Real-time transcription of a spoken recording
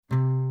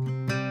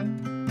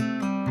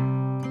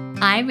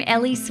I'm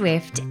Ellie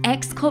Swift,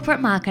 ex-corporate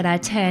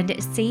marketer turned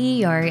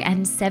CEO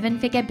and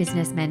seven-figure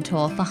business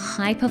mentor for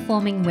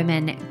high-performing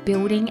women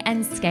building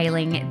and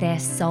scaling their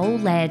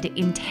soul-led,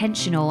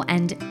 intentional,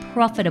 and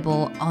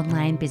profitable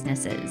online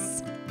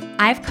businesses.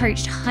 I've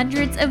coached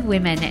hundreds of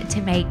women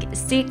to make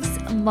six,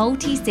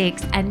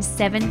 multi-six, and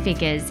seven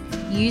figures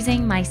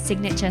using my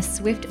signature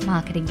Swift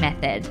marketing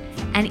method.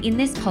 And in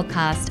this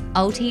podcast,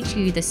 I'll teach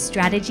you the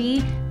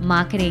strategy,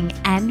 marketing,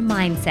 and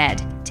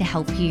mindset to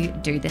help you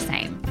do the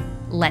same.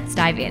 Let's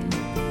dive in.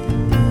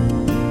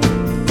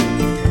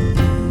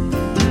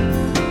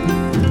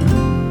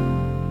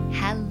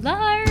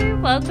 Hello,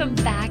 welcome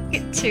back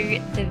to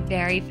the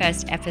very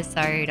first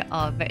episode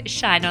of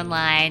Shine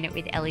Online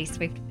with Ellie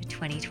Swift for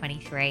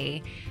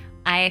 2023.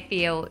 I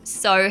feel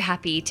so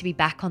happy to be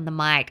back on the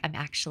mic. I'm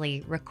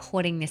actually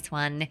recording this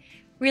one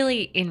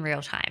really in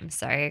real time.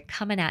 So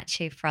coming at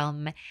you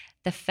from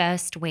the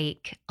first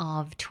week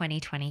of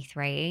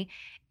 2023.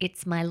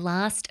 It's my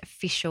last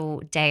official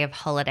day of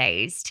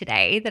holidays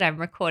today that I'm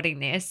recording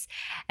this.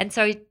 And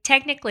so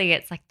technically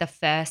it's like the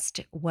first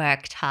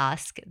work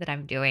task that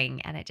I'm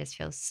doing, and it just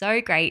feels so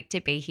great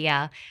to be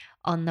here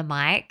on the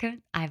mic.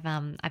 I've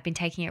been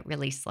taking it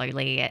really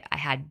slowly. I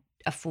had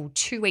a full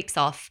 2 weeks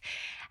off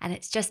and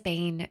it's just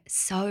been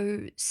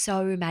so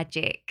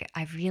magic.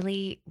 I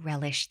really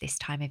relish this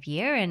time of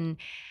year, and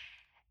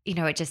you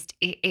know,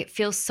 it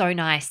feels so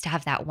nice to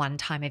have that one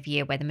time of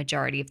year where the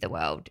majority of the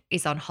world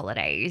is on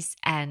holidays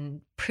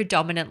and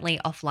predominantly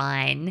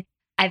offline.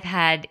 I've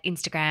had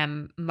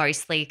Instagram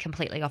mostly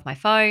completely off my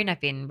phone. I've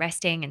been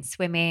resting and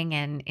swimming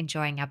and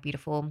enjoying our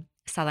beautiful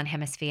Southern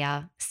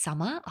Hemisphere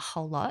summer a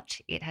whole lot.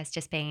 It has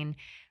just been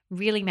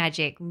really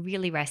magic,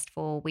 really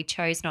restful. We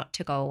chose not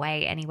to go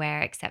away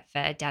anywhere except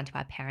for down to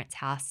our parents'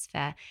 house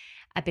for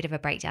a bit of a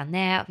breakdown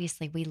there.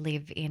 Obviously, we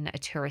live in a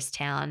tourist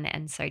town,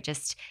 and so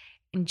just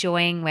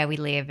enjoying where we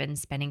live and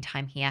spending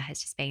time here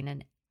has just been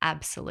an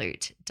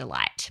absolute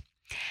delight.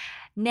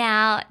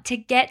 Now, to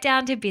get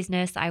down to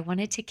business, I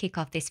wanted to kick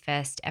off this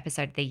first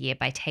episode of the year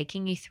by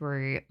taking you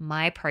through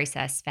my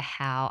process for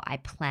how I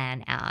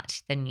plan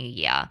out the new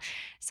year.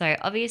 So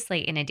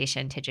obviously, in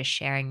addition to just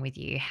sharing with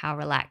you how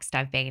relaxed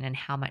I've been and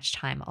how much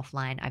time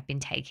offline I've been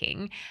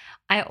taking,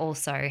 I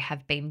also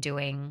have been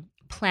doing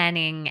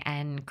planning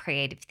and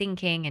creative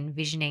thinking and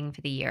visioning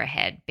for the year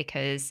ahead,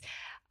 because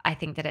I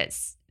think that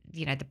it's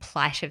the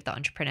plight of the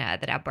entrepreneur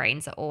that our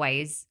brains are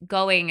always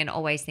going and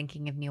always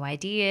thinking of new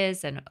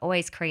ideas and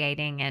always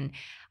creating. And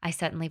I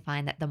certainly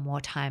find that the more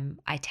time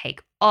I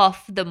take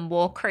off, the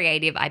more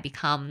creative I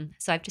become.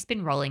 So I've just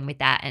been rolling with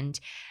that and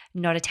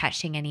not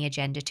attaching any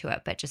agenda to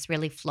it, but just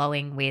really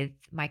flowing with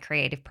my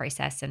creative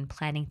process and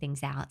planning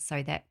things out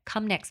so that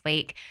come next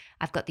week,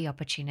 I've got the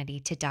opportunity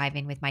to dive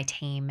in with my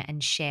team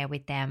and share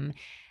with them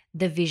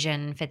the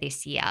vision for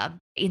this year.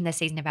 In the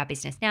season of our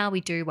business now,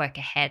 we do work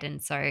ahead.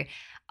 And so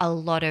a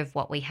lot of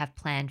what we have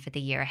planned for the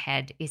year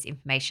ahead is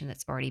information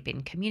that's already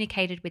been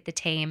communicated with the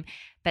team.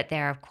 But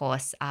there, of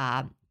course,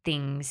 are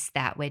things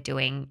that we're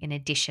doing in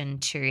addition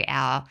to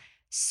our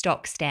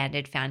stock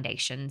standard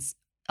foundations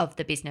of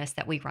the business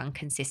that we run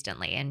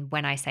consistently. And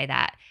when I say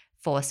that,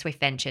 for Swift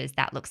Ventures,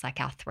 that looks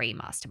like our 3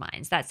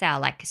 masterminds. That's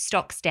our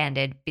stock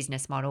standard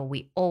business model.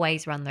 We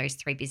always run those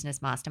 3 business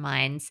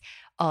masterminds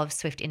of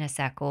Swift Inner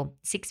Circle,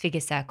 Six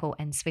Figure Circle,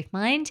 and Swift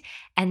Mind.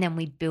 And then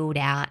we build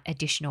out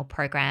additional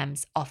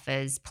programs,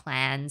 offers,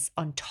 plans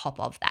on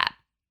top of that.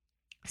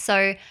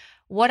 So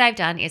what I've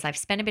done is I've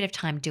spent a bit of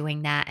time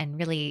doing that and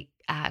really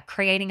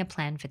creating a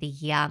plan for the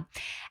year.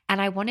 And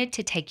I wanted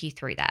to take you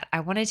through that. I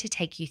wanted to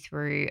take you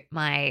through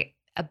my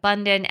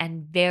abundant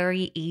and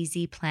very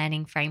easy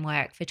planning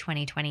framework for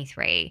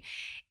 2023.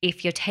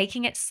 If you're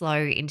taking it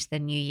slow into the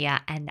new year,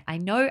 and I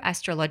know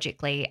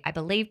astrologically, I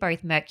believe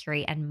both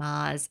Mercury and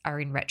Mars are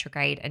in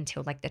retrograde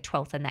until the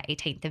 12th and the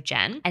 18th of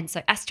Jan. And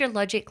so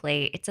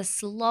astrologically, it's a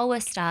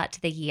slower start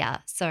to the year.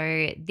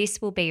 So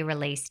this will be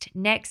released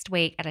next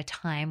week at a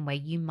time where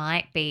you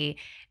might be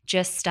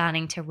just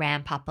starting to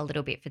ramp up a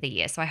little bit for the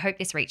year. So I hope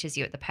this reaches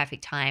you at the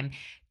perfect time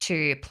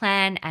to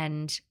plan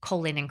and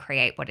call in and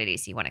create what it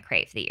is you want to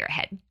create for the year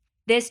ahead.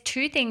 There's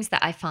 2 things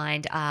that I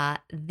find are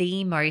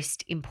the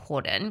most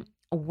important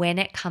when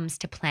it comes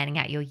to planning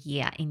out your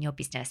year in your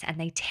business, and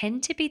they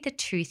tend to be the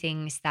 2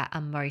 things that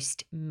are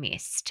most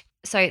missed.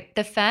 So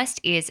the first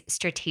is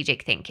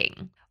strategic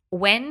thinking.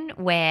 When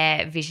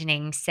we're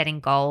visioning, setting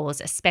goals,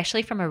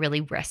 especially from a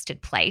really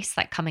rested place,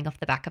 like coming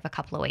off the back of a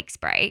couple of weeks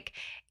break,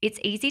 it's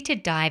easy to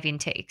dive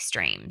into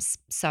extremes.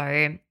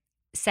 So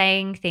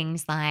saying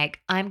things like,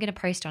 I'm going to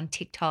post on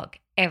TikTok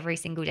every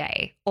single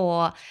day,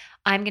 or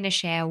I'm going to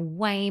share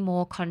way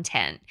more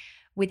content,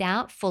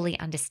 without fully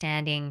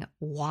understanding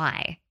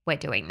why we're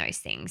doing those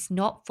things,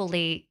 not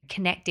fully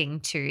connecting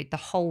to the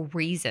whole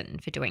reason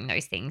for doing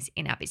those things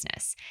in our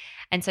business.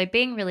 And so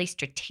being really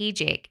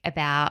strategic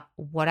about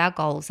what our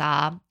goals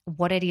are,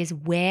 what it is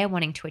we're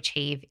wanting to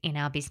achieve in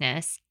our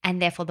business,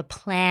 and therefore the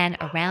plan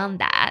around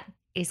that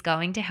is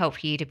going to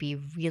help you to be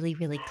really,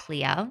 really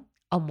clear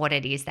on what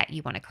it is that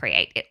you want to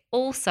create. It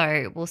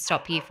also will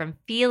stop you from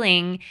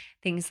feeling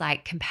things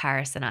like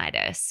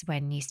comparisonitis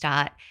when you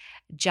start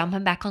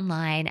jumping back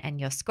online and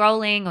you're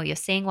scrolling or you're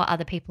seeing what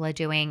other people are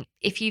doing.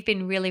 If you've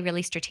been really,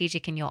 really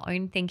strategic in your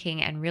own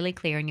thinking and really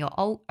clear in your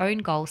own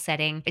goal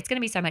setting, it's going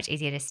to be so much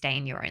easier to stay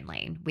in your own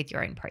lane with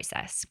your own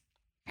process.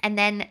 And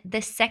then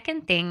the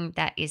second thing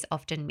that is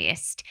often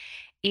missed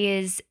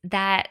is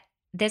that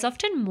there's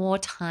often more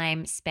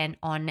time spent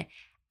on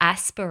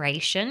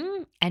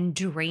aspiration and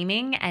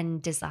dreaming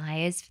and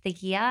desires for the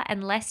year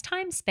and less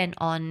time spent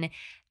on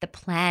the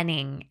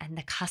planning and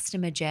the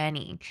customer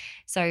journey.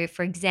 So,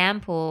 for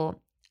example,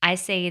 I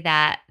see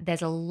that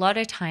there's a lot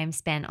of time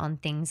spent on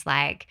things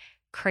like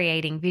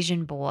creating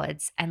vision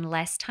boards and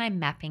less time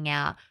mapping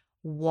out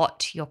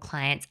what your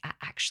clients are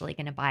actually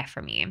going to buy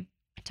from you.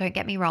 Don't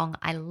get me wrong,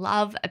 I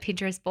love a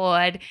Pinterest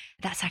board.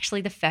 That's actually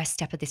the first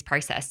step of this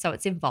process. So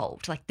it's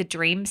involved. Like the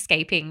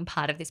dreamscaping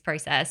part of this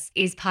process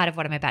is part of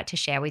what I'm about to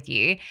share with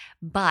you,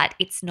 but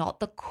it's not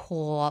the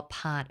core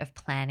part of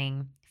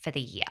planning for the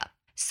year.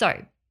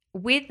 So,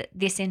 with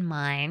this in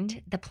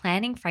mind, the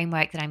planning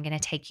framework that I'm going to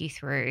take you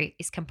through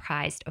is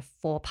comprised of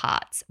 4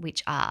 parts,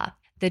 which are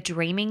the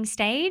dreaming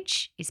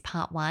stage is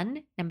part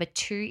 1. Number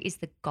 2 is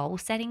the goal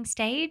setting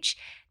stage.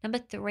 Number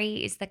 3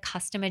 is the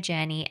customer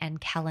journey and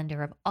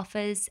calendar of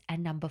offers.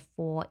 And number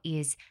 4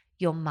 is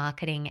your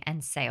marketing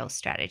and sales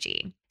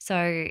strategy.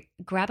 So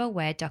grab a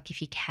Word doc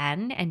if you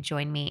can and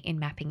join me in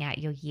mapping out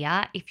your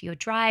year. If you're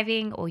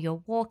driving or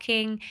you're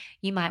walking,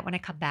 you might want to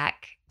come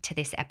back to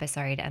this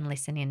episode and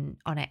listen in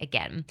on it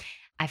again.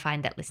 I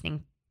find that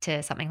listening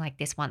to something like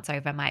this once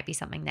over might be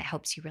something that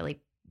helps you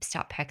really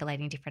start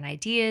percolating different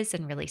ideas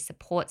and really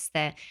supports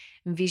the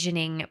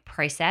visioning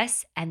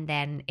process. And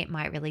then it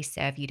might really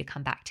serve you to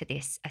come back to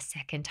this a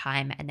second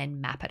time and then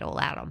map it all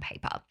out on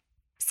paper.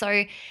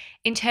 So,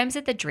 in terms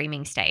of the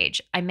dreaming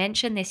stage, I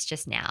mentioned this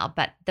just now,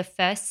 but the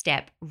first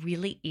step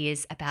really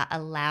is about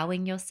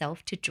allowing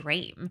yourself to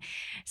dream.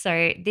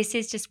 So, this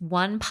is just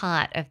one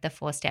part of the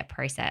 4-step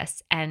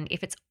process. And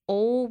if it's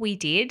all we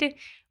did,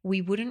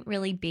 we wouldn't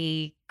really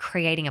be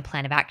creating a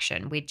plan of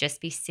action. We'd just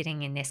be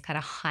sitting in this kind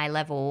of high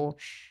level,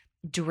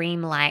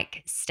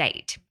 dreamlike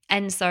state.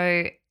 And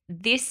so,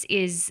 this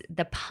is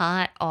the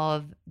part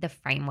of the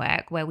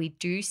framework where we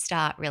do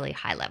start really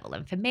high level.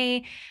 And for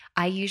me,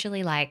 I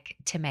usually like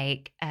to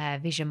make a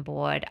vision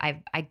board.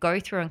 I go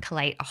through and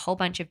collate a whole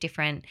bunch of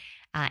different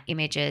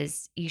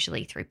images,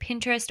 usually through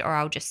Pinterest, or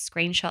I'll just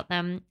screenshot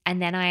them.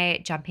 And then I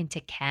jump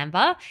into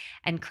Canva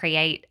and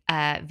create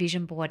a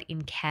vision board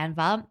in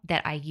Canva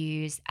that I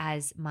use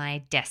as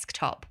my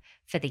desktop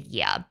for the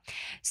year.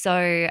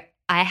 So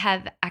I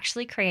have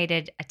actually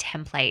created a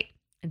template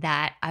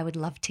that I would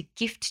love to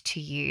gift to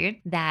you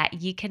that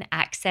you can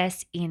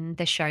access in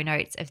the show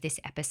notes of this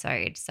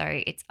episode. So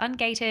it's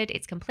ungated,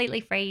 it's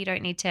completely free. You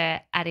don't need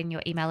to add in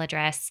your email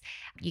address.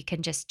 You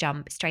can just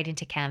jump straight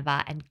into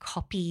Canva and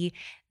copy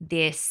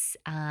this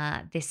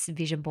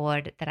vision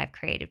board that I've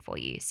created for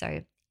you.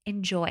 So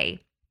enjoy.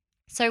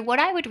 So what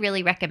I would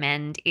really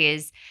recommend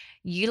is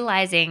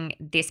utilizing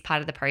this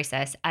part of the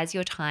process as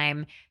your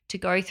time to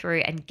go through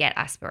and get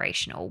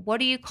aspirational.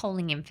 What are you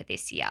calling in for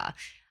this year?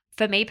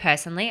 For me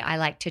personally, I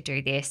like to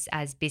do this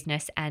as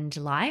business and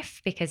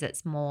life because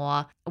it's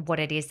more what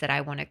it is that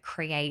I want to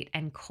create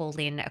and call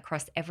in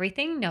across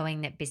everything,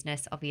 knowing that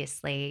business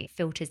obviously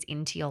filters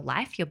into your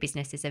life. Your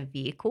business is a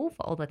vehicle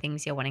for all the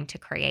things you're wanting to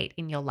create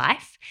in your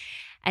life.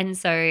 And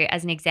so,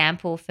 as an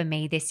example, for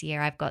me this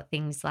year, I've got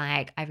things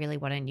like I really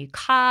want a new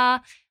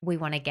car. We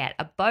want to get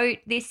a boat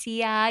this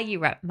year. You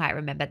might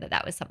remember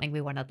that was something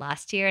we wanted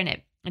last year and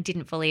it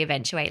didn't fully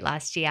eventuate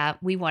last year.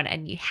 We want a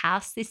new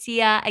house this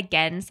year.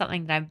 Again,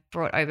 something that I've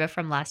brought over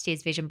from last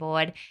year's vision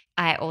board.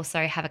 I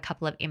also have a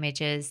couple of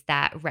images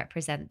that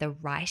represent the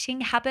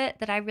writing habit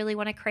that I really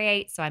want to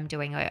create. So I'm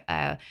doing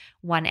a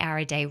 1 hour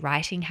a day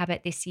writing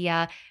habit this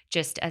year,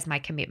 just as my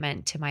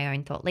commitment to my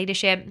own thought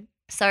leadership.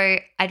 So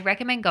I'd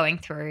recommend going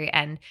through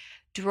and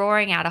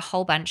drawing out a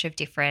whole bunch of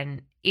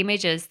different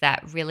images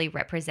that really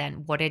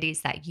represent what it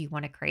is that you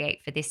want to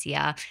create for this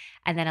year,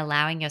 and then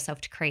allowing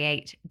yourself to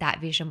create that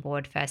vision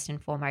board first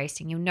and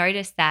foremost. And you'll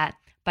notice that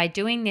by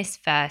doing this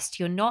first,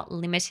 you're not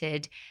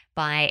limited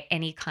by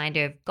any kind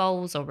of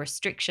goals or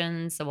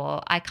restrictions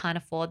or I can't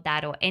afford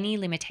that or any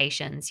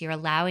limitations. You're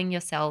allowing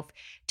yourself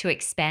to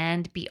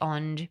expand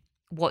beyond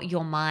what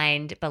your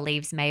mind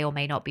believes may or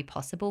may not be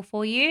possible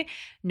for you,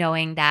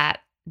 knowing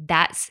that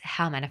that's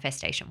how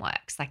manifestation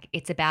works. Like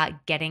it's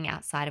about getting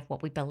outside of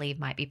what we believe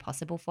might be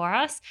possible for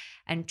us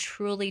and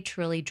truly,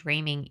 truly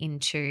dreaming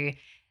into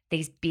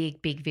these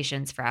big, big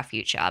visions for our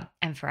future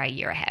and for our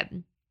year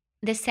ahead.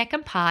 The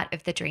second part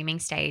of the dreaming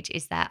stage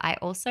is that I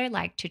also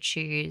like to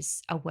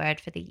choose a word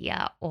for the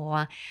year,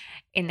 or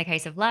in the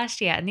case of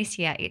last year and this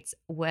year, it's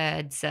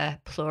words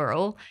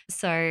plural.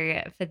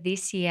 So for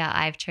this year,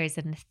 I've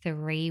chosen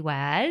 3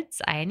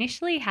 words. I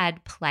initially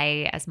had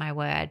play as my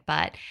word,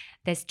 but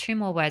There's two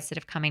more words that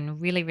have come in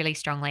really, really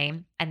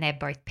strongly, and they're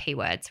both P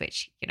words,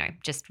 which,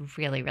 just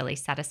really, really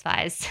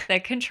satisfies the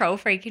control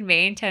freak in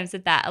me in terms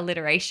of that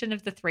alliteration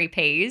of the three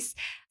Ps.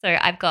 So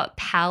I've got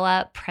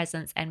power,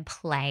 presence, and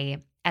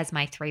play as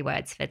my three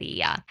words for the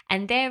year.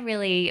 And they're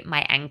really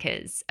my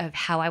anchors of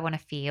how I want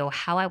to feel,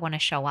 how I want to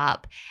show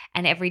up.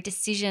 And every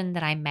decision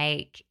that I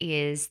make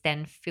is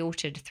then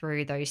filtered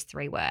through those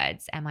three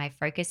words. Am I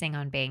focusing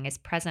on being as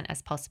present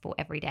as possible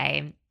every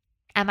day?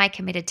 Am I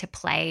committed to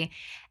play?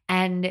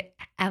 And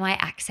am I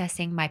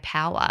accessing my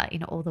power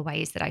in all the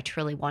ways that I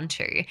truly want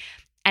to?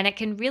 And it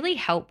can really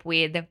help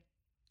with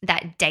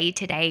that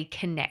day-to-day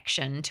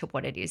connection to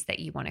what it is that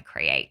you want to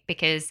create.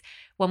 Because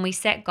when we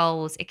set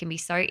goals, it can be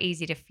so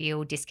easy to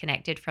feel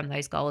disconnected from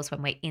those goals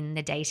when we're in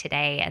the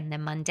day-to-day and the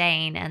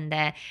mundane and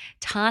the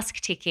task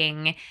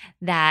ticking,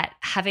 that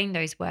having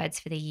those words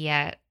for the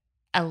year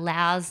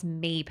allows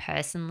me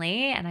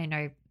personally, and I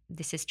know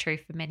this is true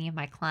for many of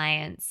my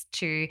clients,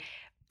 to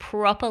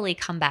properly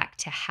come back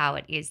to how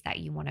it is that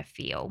you want to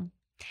feel.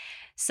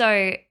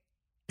 So,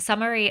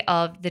 summary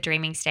of the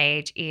dreaming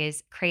stage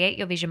is create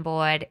your vision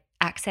board,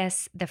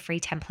 access the free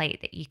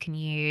template that you can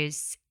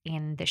use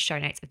in the show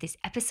notes of this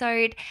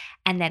episode,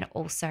 and then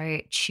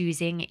also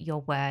choosing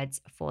your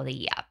words for the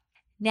year.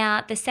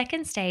 Now, the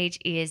second stage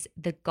is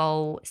the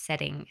goal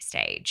setting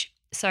stage.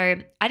 So,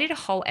 I did a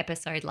whole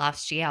episode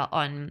last year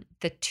on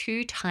the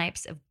two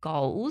types of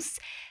goals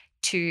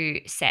to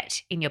set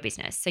in your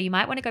business. So you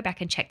might want to go back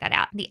and check that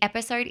out. The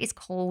episode is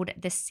called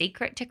The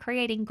Secret to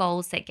Creating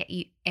Goals That Get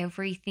You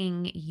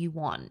Everything You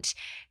Want.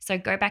 So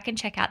go back and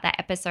check out that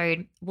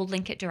episode. We'll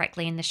link it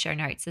directly in the show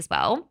notes as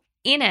well.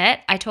 In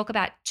it, I talk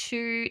about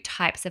two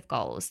types of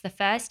goals. The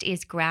first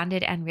is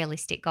grounded and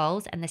realistic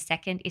goals, and the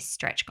second is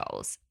stretch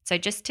goals. So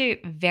just to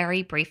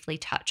very briefly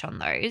touch on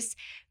those,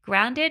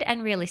 grounded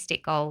and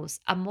realistic goals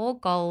are more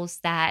goals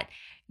that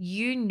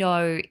you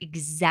know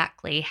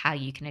exactly how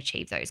you can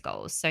achieve those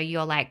goals. So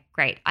you're like,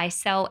 great, I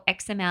sell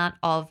X amount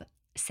of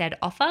said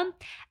offer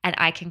and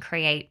I can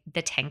create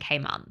the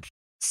 10K month.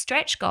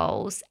 Stretch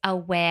goals are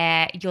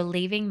where you're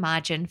leaving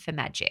margin for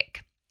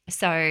magic.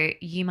 So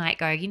you might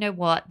go, you know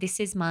what, this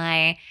is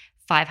my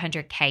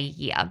 500K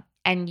year,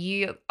 and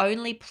you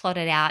only plot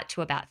it out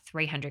to about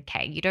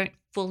 300K. You don't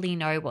fully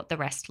know what the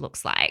rest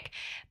looks like,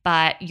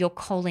 but you're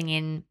calling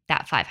in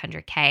that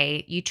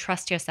 500K. You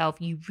trust yourself.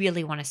 You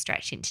really want to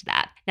stretch into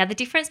that. Now, the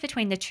difference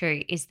between the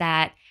two is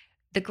that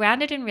the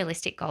grounded and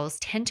realistic goals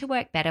tend to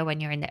work better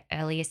when you're in the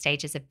earlier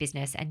stages of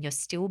business and you're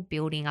still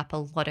building up a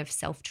lot of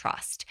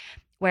self-trust.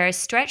 Whereas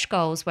stretch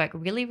goals work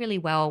really, really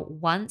well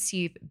once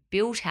you've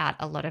built out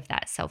a lot of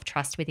that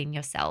self-trust within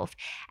yourself,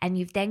 and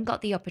you've then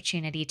got the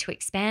opportunity to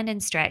expand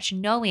and stretch,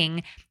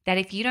 knowing that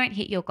if you don't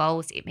hit your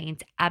goals, it means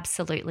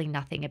absolutely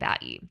nothing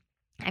about you.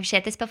 I've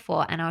shared this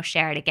before and I'll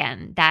share it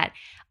again, that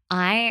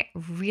I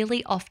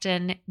really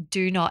often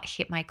do not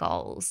hit my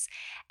goals.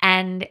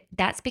 And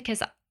that's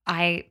because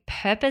I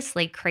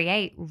purposely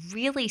create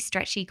really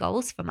stretchy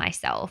goals for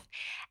myself.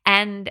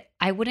 And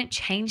I wouldn't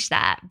change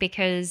that,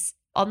 because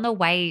on the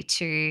way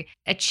to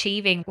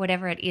achieving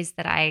whatever it is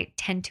that I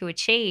tend to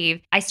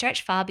achieve, I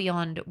stretch far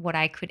beyond what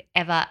I could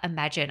ever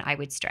imagine I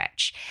would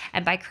stretch.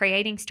 And by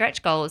creating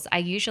stretch goals, I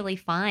usually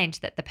find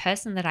that the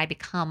person that I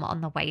become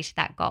on the way to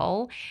that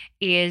goal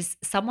is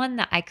someone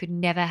that I could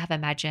never have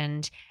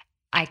imagined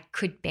I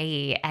could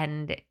be,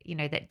 and,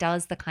 that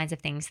does the kinds of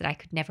things that I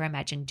could never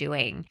imagine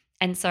doing.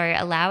 And so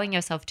allowing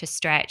yourself to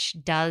stretch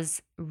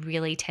does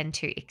really tend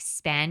to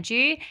expand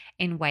you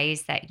in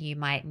ways that you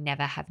might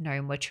never have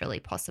known were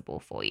truly possible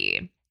for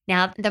you.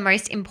 Now, the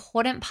most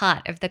important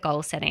part of the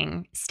goal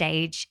setting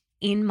stage,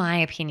 in my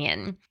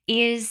opinion,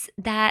 is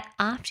that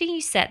after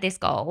you set this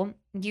goal,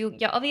 you're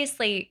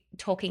obviously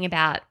talking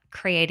about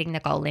creating the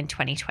goal in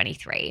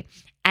 2023.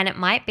 And it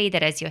might be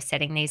that as you're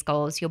setting these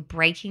goals, you're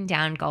breaking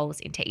down goals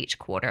into each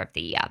quarter of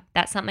the year.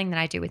 That's something that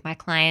I do with my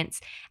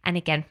clients. And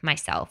again, for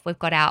myself, we've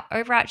got our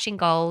overarching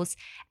goals,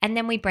 and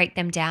then we break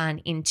them down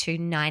into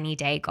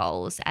 90-day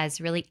goals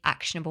as really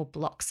actionable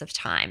blocks of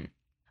time.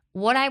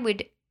 What I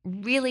would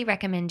really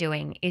recommend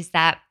doing is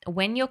that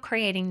when you're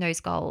creating those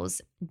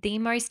goals, the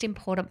most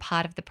important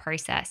part of the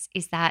process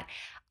is that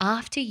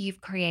after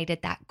you've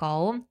created that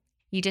goal,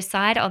 you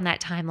decide on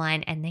that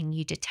timeline and then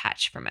you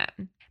detach from it.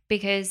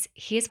 Because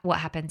here's what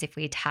happens if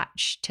we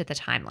attach to the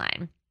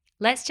timeline.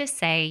 Let's just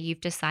say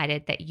you've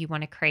decided that you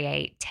want to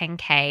create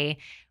 10K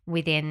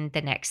within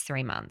the next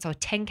 3 months, or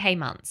 10K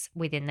months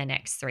within the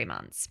next 3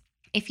 months.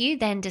 If you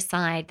then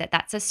decide that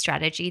that's a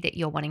strategy that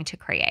you're wanting to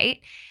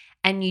create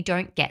and you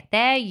don't get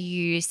there,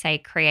 you say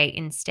create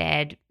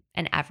instead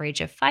an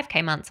average of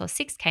 5K months or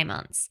 6K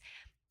months.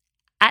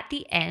 At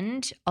the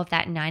end of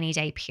that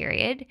 90-day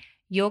period,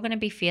 you're going to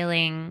be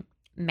feeling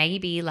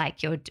maybe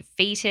like you're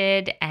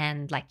defeated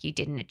and like you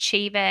didn't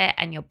achieve it,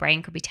 and your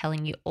brain could be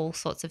telling you all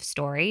sorts of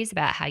stories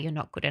about how you're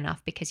not good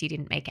enough because you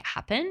didn't make it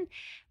happen.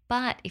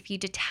 But if you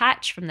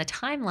detach from the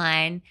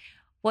timeline,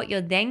 what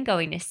you're then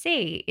going to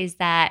see is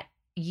that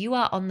you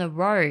are on the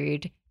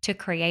road to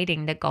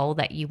creating the goal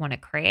that you want to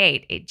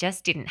create. It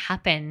just didn't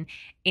happen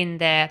in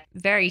the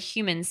very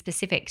human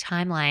specific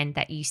timeline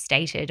that you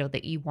stated or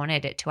that you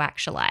wanted it to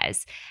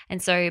actualize.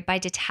 And so by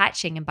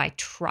detaching and by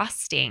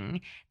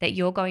trusting that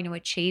you're going to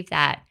achieve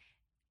that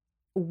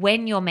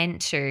when you're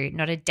meant to,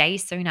 not a day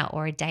sooner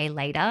or a day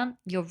later,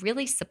 you're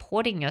really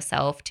supporting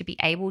yourself to be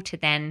able to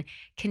then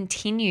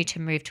continue to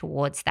move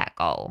towards that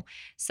goal.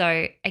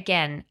 So,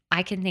 again,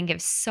 I can think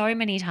of so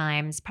many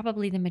times,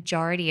 probably the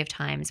majority of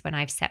times, when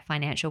I've set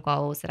financial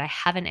goals that I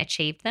haven't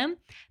achieved them,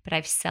 but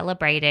I've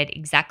celebrated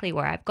exactly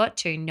where I've got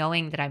to,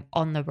 knowing that I'm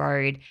on the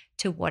road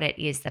to what it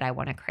is that I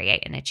want to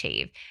create and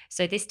achieve.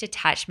 So, this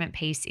detachment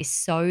piece is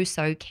so,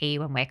 so key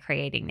when we're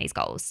creating these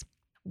goals.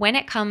 When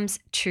it comes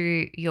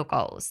to your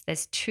goals,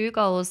 there's two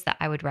goals that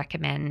I would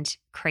recommend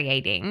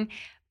creating,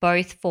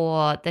 both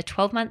for the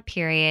 12-month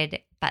period,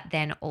 but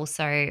then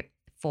also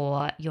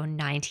for your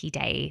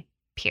 90-day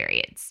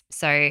periods.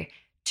 So,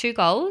 two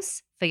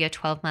goals for your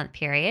 12-month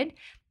period.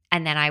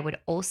 And then I would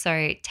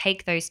also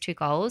take those two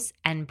goals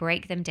and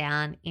break them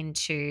down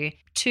into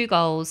two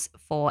goals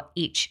for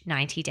each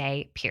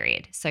 90-day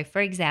period. So, for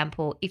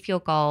example, if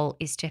your goal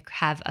is to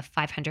have a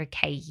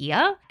 500K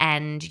year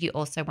and you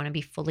also want to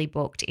be fully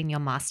booked in your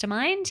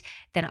mastermind,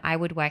 then I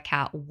would work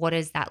out what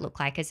does that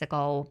look like as a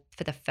goal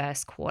for the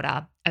first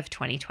quarter of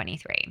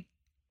 2023.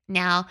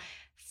 Now,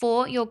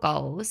 for your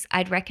goals,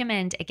 I'd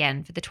recommend,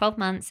 again, for the 12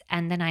 months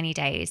and the 90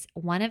 days,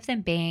 one of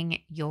them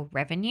being your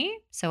revenue.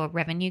 So, a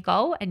revenue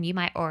goal, and you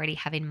might already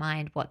have in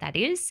mind what that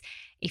is.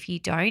 If you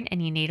don't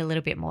and you need a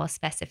little bit more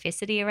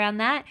specificity around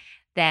that,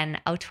 then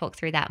I'll talk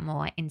through that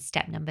more in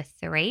step number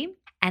 3.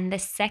 And the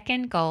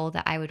second goal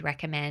that I would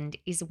recommend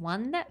is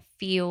one that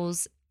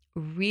feels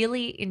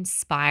really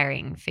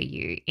inspiring for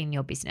you in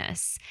your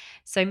business.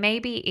 So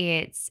maybe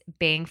it's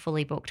being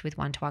fully booked with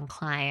one-to-one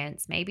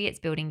clients, maybe it's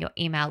building your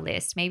email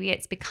list, maybe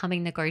it's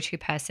becoming the go-to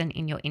person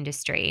in your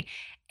industry.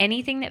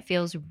 Anything that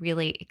feels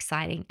really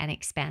exciting and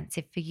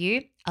expansive for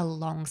you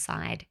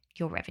alongside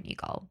your revenue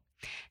goal.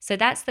 So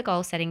that's the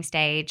goal setting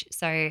stage.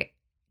 So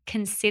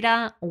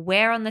consider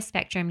where on the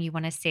spectrum you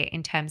want to sit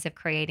in terms of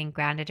creating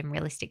grounded and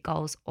realistic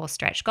goals or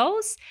stretch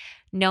goals,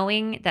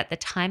 knowing that the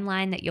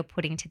timeline that you're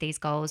putting to these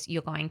goals,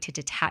 you're going to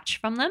detach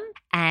from them,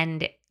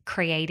 and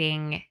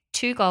creating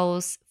two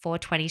goals for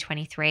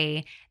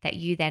 2023 that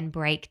you then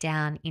break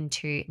down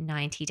into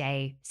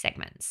 90-day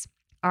segments.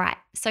 All right,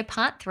 so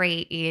part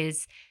 3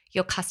 is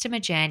your customer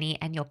journey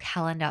and your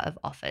calendar of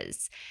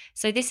offers.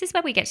 So this is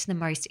where we get to the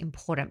most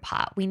important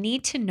part. We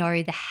need to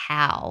know the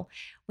how.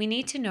 We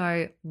need to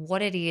know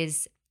what it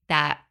is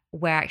that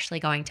we're actually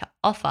going to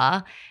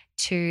offer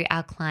to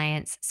our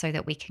clients so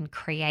that we can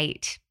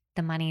create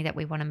the money that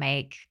we want to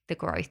make, the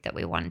growth that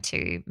we want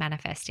to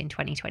manifest in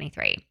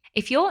 2023.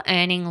 If you're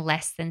earning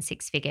less than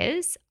 6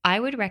 figures, I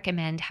would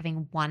recommend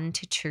having 1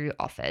 to 2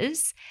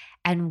 offers,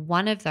 and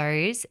one of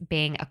those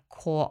being a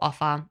core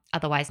offer,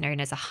 otherwise known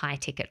as a high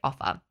ticket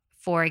offer.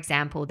 For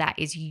example, that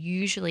is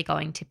usually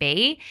going to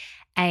be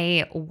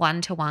a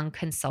one-to-one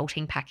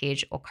consulting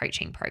package or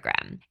coaching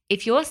program.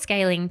 If you're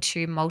scaling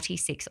to multi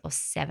 6 or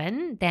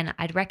 7, then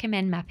I'd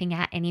recommend mapping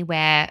out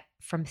anywhere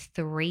from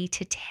 3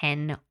 to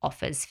 10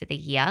 offers for the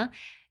year,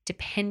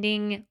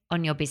 depending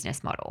on your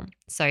business model.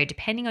 So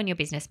depending on your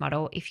business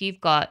model, if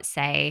you've got,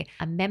 say,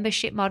 a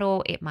membership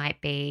model, it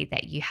might be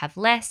that you have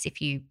less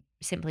if you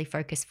simply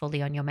focus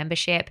fully on your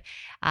membership.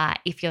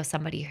 If you're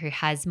somebody who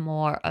has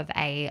more of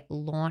a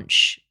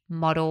launch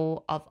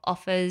model of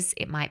offers,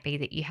 it might be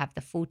that you have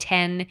the full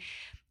 10.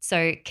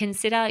 So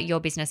consider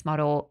your business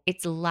model.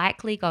 It's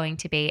likely going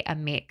to be a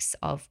mix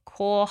of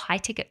core high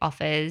ticket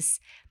offers,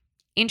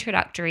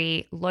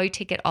 introductory low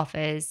ticket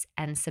offers,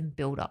 and some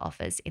builder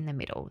offers in the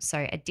middle.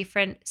 So a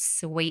different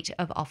suite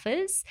of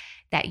offers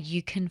that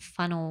you can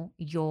funnel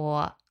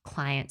your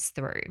clients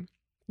through.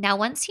 Now,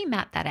 once you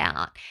map that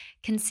out,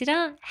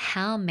 consider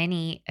how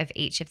many of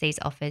each of these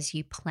offers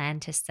you plan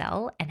to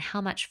sell and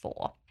how much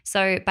for.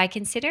 So by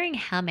considering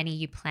how many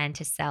you plan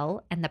to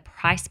sell and the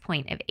price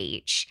point of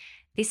each,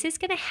 this is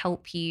going to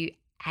help you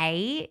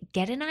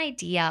get an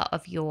idea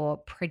of your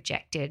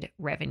projected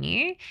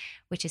revenue,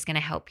 which is going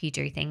to help you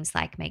do things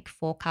like make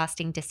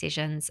forecasting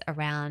decisions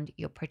around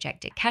your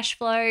projected cash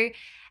flow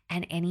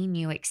and any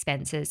new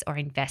expenses or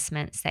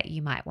investments that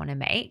you might want to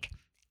make.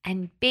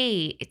 And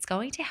B, it's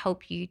going to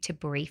help you to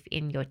brief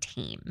in your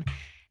team.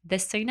 The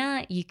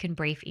sooner you can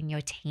brief in your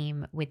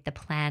team with the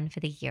plan for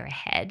the year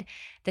ahead,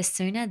 the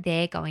sooner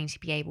they're going to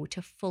be able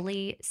to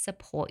fully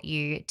support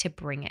you to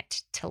bring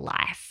it to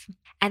life.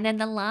 And then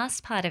the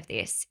last part of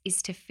this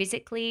is to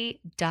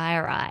physically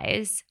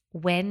diarize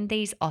when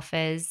these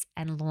offers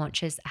and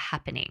launches are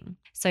happening.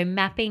 So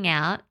mapping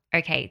out,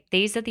 okay,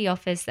 these are the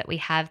offers that we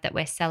have that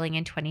we're selling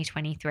in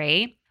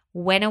 2023.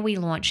 When are we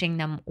launching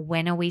them?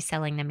 When are we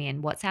selling them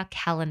in? What's our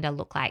calendar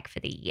look like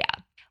for the year?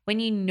 When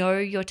you know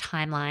your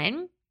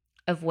timeline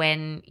of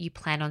when you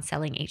plan on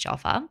selling each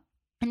offer,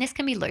 and this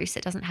can be loose,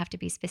 it doesn't have to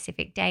be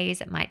specific days,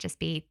 it might just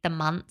be the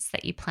months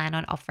that you plan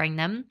on offering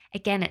them.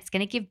 Again, it's going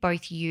to give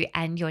both you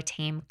and your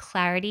team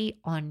clarity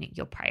on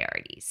your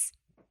priorities.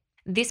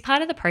 This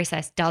part of the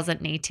process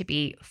doesn't need to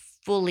be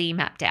fully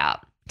mapped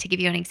out. To give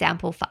you an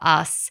example for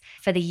us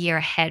for the year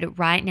ahead,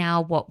 right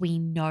now, what we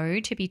know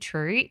to be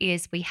true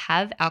is we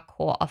have our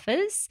core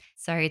offers.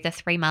 So the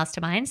 3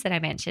 masterminds that I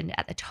mentioned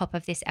at the top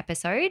of this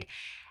episode.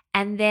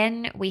 And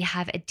then we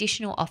have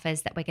additional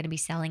offers that we're going to be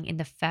selling in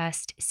the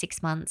first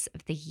 6 months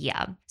of the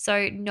year.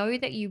 So know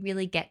that you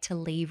really get to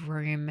leave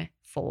room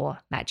for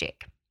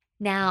magic.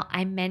 Now,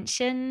 I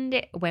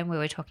mentioned when we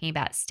were talking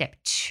about step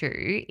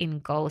 2 in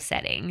goal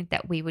setting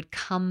that we would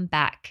come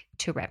back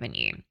to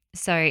revenue.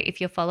 So if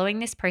you're following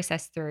this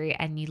process through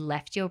and you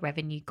left your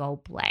revenue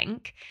goal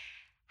blank,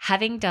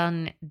 having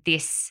done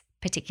this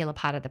particular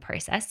part of the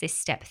process, this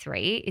step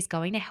 3, is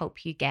going to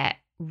help you get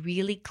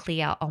really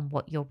clear on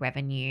what your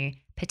revenue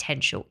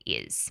potential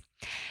is.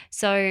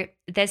 So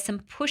there's some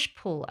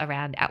push-pull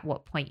around at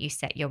what point you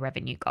set your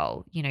revenue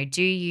goal.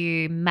 Do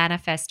you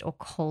manifest or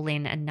call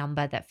in a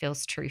number that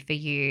feels true for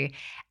you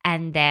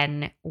and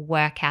then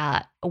work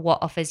out what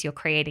offers you're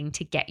creating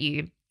to get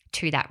you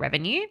to that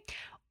revenue?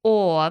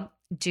 Or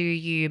do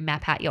you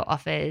map out your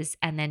offers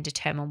and then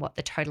determine what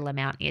the total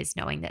amount is,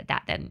 knowing that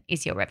that then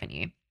is your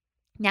revenue?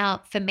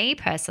 Now, for me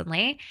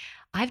personally,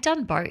 I've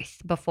done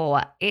both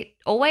before. It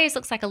always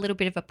looks like a little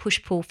bit of a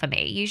push-pull for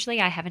me.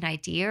 Usually I have an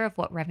idea of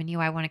what revenue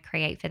I want to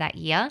create for that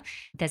year.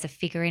 There's a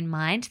figure in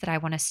mind that I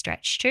want to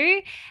stretch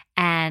to,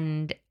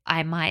 and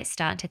I might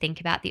start to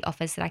think about the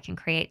offers that I can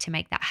create to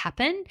make that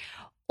happen.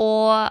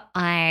 Or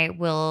I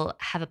will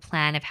have a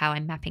plan of how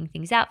I'm mapping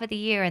things out for the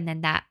year, and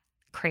then that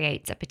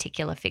creates a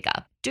particular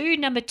figure. Do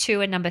number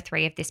 2 and number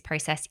 3 of this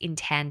process in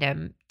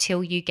tandem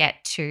till you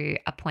get to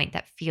a point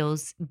that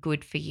feels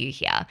good for you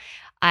here.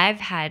 I've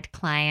had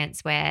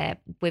clients where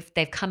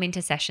they've come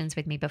into sessions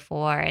with me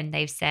before and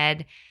they've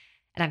said,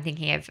 and I'm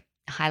thinking of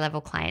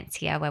high-level clients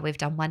here where we've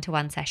done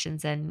one-to-one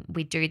sessions and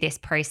we do this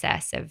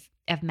process of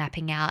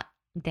mapping out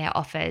their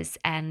offers,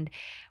 and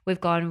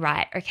we've gone,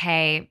 right,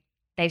 okay,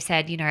 they've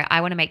said, I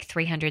want to make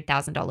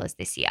 $300,000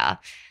 this year.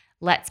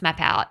 Let's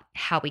map out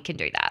how we can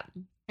do that.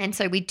 And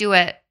so we do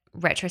it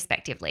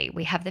retrospectively.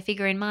 We have the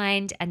figure in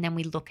mind, and then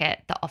we look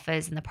at the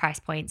offers and the price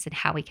points and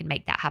how we can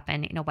make that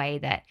happen in a way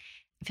that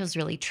feels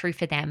really true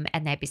for them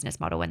and their business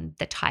model and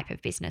the type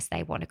of business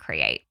they want to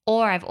create.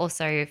 Or I've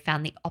also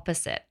found the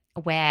opposite,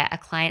 where a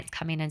client's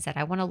come in and said,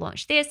 I want to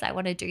launch this, I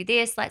want to do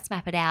this, let's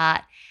map it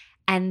out.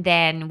 And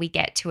then we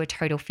get to a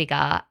total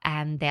figure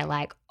and they're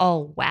like,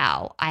 oh,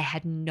 wow, I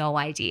had no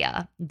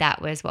idea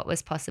that was what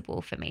was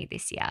possible for me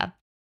this year.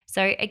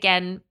 So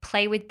again,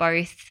 play with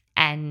both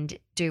and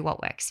do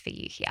what works for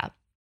you here.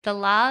 The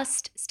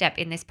last step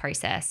in this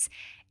process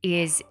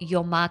is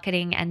your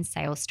marketing and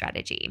sales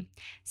strategy.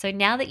 So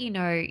now that you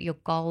know your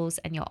goals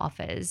and your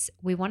offers,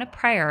 we want to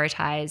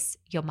prioritize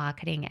your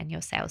marketing and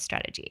your sales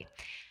strategy.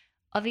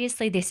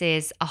 Obviously, this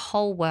is a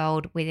whole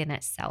world within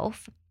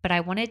itself, but I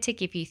wanted to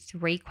give you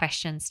 3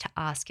 questions to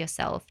ask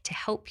yourself to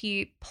help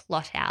you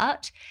plot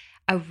out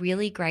a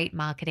really great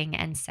marketing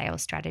and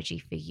sales strategy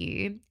for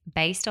you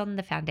based on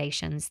the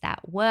foundations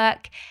that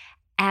work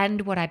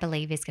and what I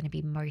believe is going to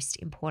be most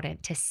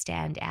important to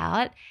stand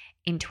out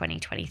in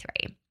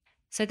 2023.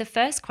 So the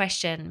first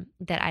question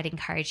that I'd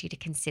encourage you to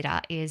consider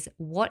is,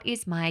 what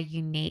is my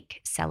unique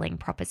selling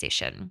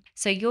proposition?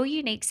 So your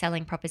unique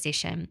selling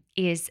proposition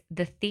is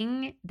the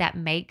thing that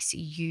makes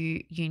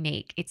you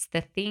unique. It's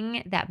the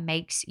thing that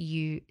makes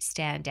you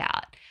stand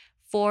out.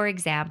 For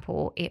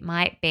example, it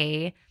might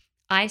be,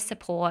 I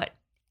support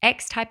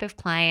X type of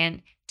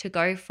client to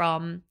go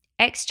from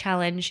X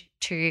challenge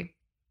to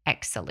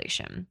X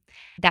solution.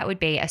 That would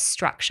be a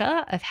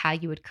structure of how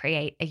you would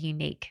create a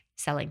unique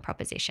selling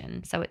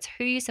proposition. So it's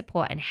who you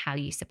support and how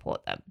you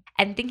support them.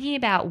 And thinking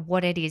about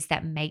what it is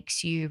that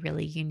makes you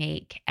really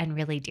unique and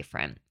really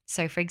different.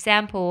 So for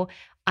example,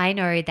 I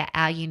know that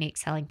our unique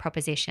selling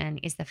proposition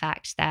is the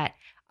fact that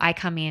I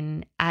come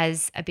in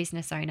as a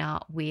business owner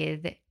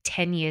with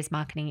 10 years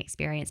marketing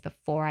experience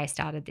before I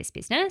started this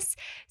business.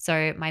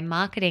 So my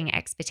marketing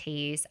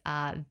expertise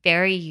are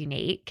very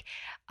unique.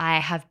 I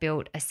have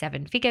built a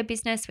 7-figure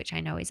business, which I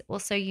know is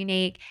also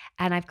unique.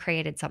 And I've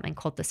created something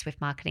called the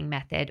Swift Marketing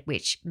Method,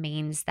 which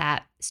means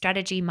that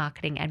strategy,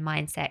 marketing, and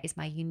mindset is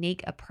my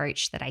unique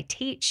approach that I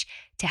teach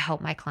to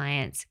help my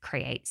clients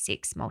create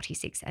 6,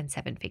 multi-6, and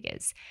 7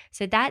 figures.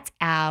 So that's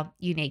our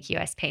unique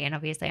USP. And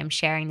obviously I'm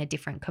sharing the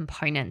different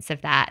components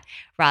of that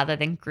rather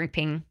than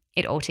grouping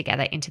it all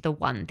together into the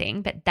one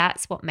thing. But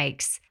that's what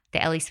makes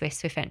the Ellie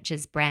Swift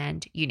Ventures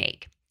brand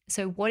unique.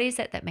 So what is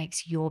it that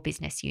makes your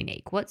business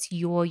unique? What's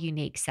your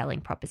unique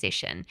selling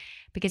proposition?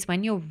 Because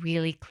when you're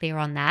really clear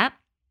on that,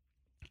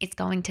 it's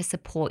going to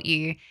support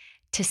you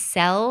to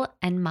sell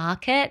and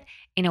market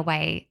in a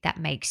way that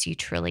makes you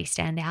truly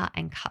stand out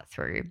and cut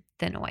through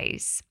the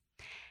noise.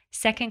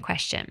 Second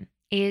question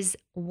is,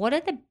 what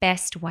are the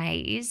best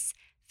ways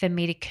for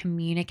me to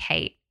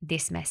communicate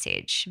this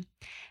message?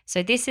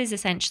 So this is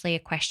essentially a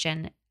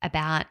question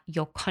about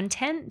your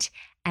content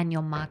and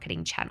your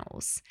marketing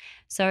channels.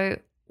 So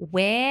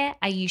where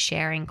are you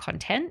sharing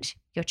content,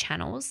 your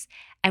channels,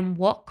 And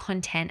what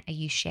content are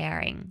you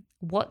sharing?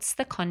 What's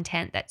the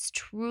content that's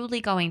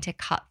truly going to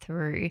cut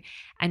through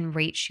and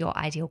reach your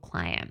ideal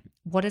client?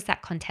 What does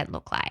that content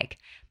look like?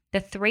 The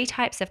 3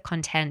 types of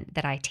content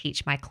that I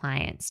teach my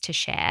clients to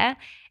share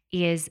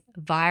is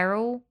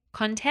viral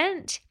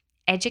content,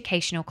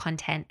 educational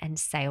content, and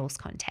sales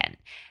content.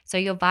 So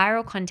your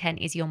viral content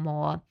is your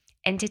more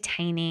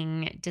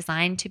entertaining,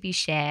 designed to be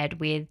shared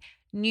with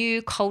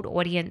new cold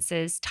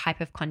audiences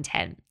type of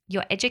content.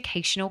 Your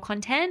educational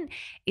content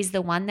is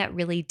the one that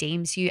really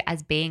deems you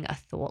as being a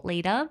thought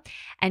leader.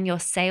 And your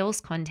sales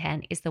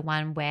content is the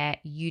one where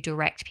you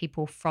direct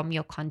people from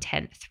your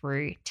content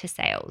through to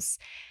sales.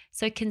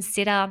 So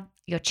consider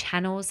your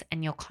channels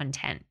and your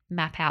content.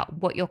 Map out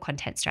what your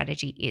content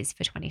strategy is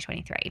for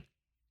 2023.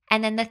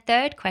 And then the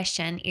third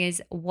question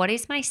is, what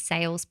is my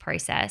sales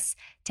process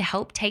to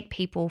help take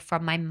people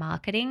from my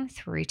marketing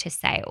through to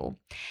sale?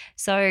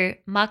 So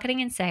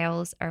marketing and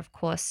sales are, of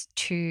course,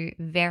 2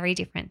 very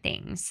different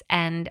things.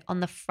 And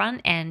on the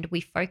front end,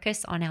 we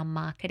focus on our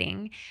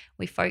marketing.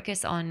 We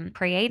focus on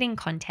creating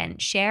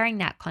content, sharing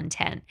that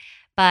content.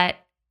 But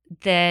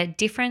the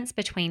difference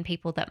between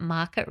people that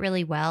market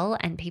really well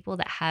and people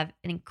that have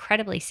an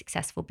incredibly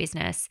successful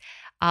business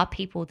are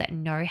people that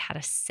know how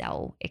to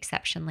sell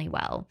exceptionally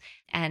well.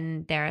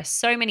 And there are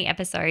so many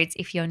episodes,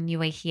 if you're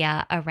newer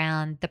here,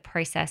 around the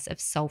process of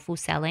soulful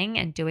selling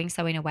and doing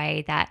so in a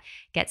way that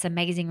gets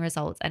amazing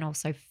results and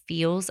also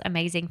feels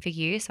amazing for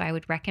you. So I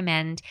would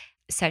recommend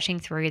searching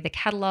through the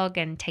catalog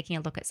and taking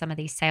a look at some of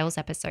these sales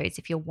episodes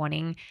if you're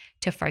wanting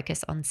to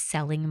focus on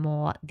selling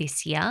more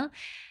this year.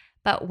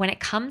 But when it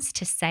comes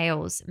to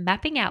sales,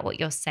 mapping out what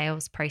your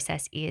sales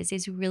process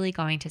is really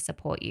going to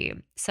support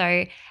you.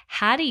 So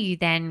how do you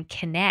then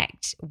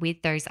connect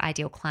with those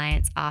ideal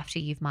clients after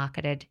you've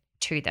marketed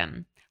to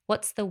them?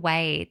 What's the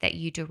way that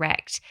you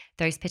direct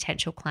those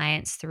potential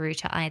clients through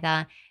to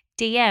either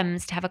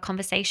DMs to have a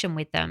conversation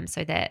with them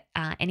so that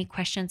any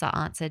questions are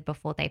answered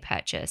before they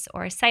purchase,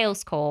 or a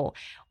sales call?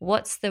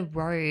 What's the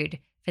road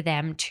for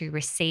them to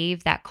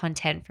receive that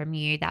content from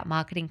you, that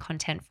marketing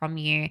content from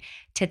you,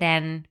 to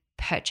then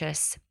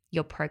purchase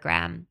your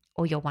program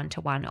or your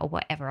one-to-one or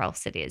whatever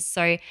else it is?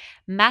 So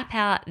map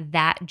out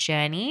that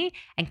journey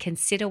and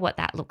consider what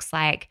that looks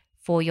like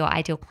for your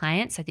ideal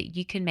client so that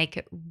you can make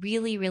it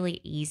really,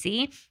 really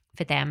easy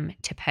for them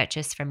to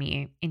purchase from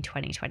you in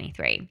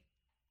 2023.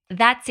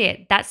 That's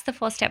it. That's the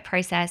 4-step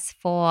process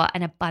for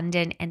an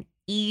abundant and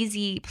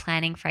easy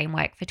planning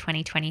framework for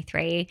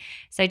 2023.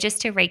 So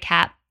just to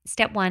recap,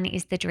 step 1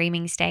 is the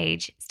dreaming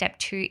stage. Step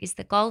 2 is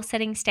the goal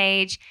setting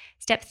stage.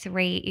 Step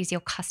 3 is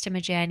your customer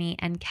journey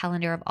and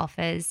calendar of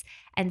offers.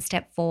 And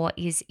step 4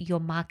 is your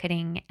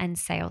marketing and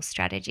sales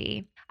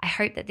strategy. I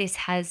hope that this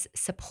has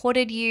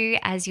supported you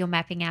as you're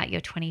mapping out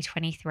your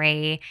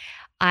 2023.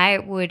 I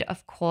would,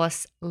 of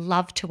course,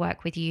 love to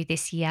work with you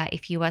this year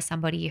if you are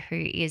somebody who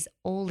is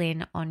all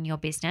in on your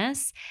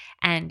business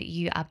and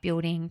you are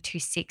building to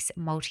 6,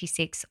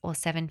 multi-6 or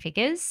 7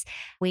 figures.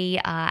 We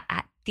are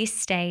at this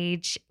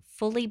stage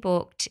fully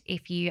booked.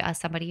 If you are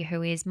somebody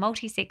who is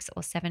multi-6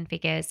 or 7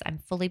 figures, I'm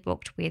fully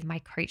booked with my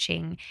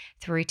coaching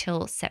through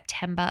till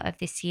September of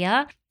this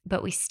year.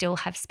 But we still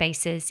have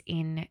spaces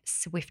in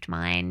Swift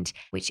Mind,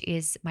 which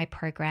is my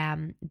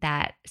program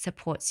that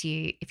supports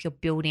you if you're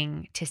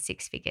building to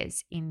 6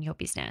 figures in your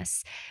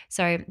business.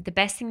 So the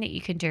best thing that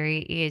you can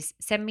do is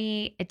send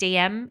me a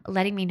DM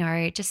letting me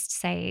know. Just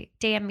say,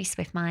 DM me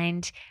Swift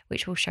Mind,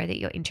 which will show that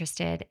you're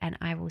interested, and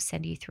I will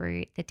send you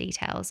through the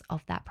details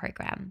of that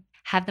program.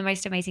 Have the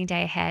most amazing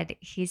day ahead.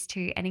 Here's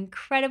to an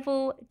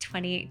incredible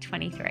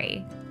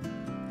 2023.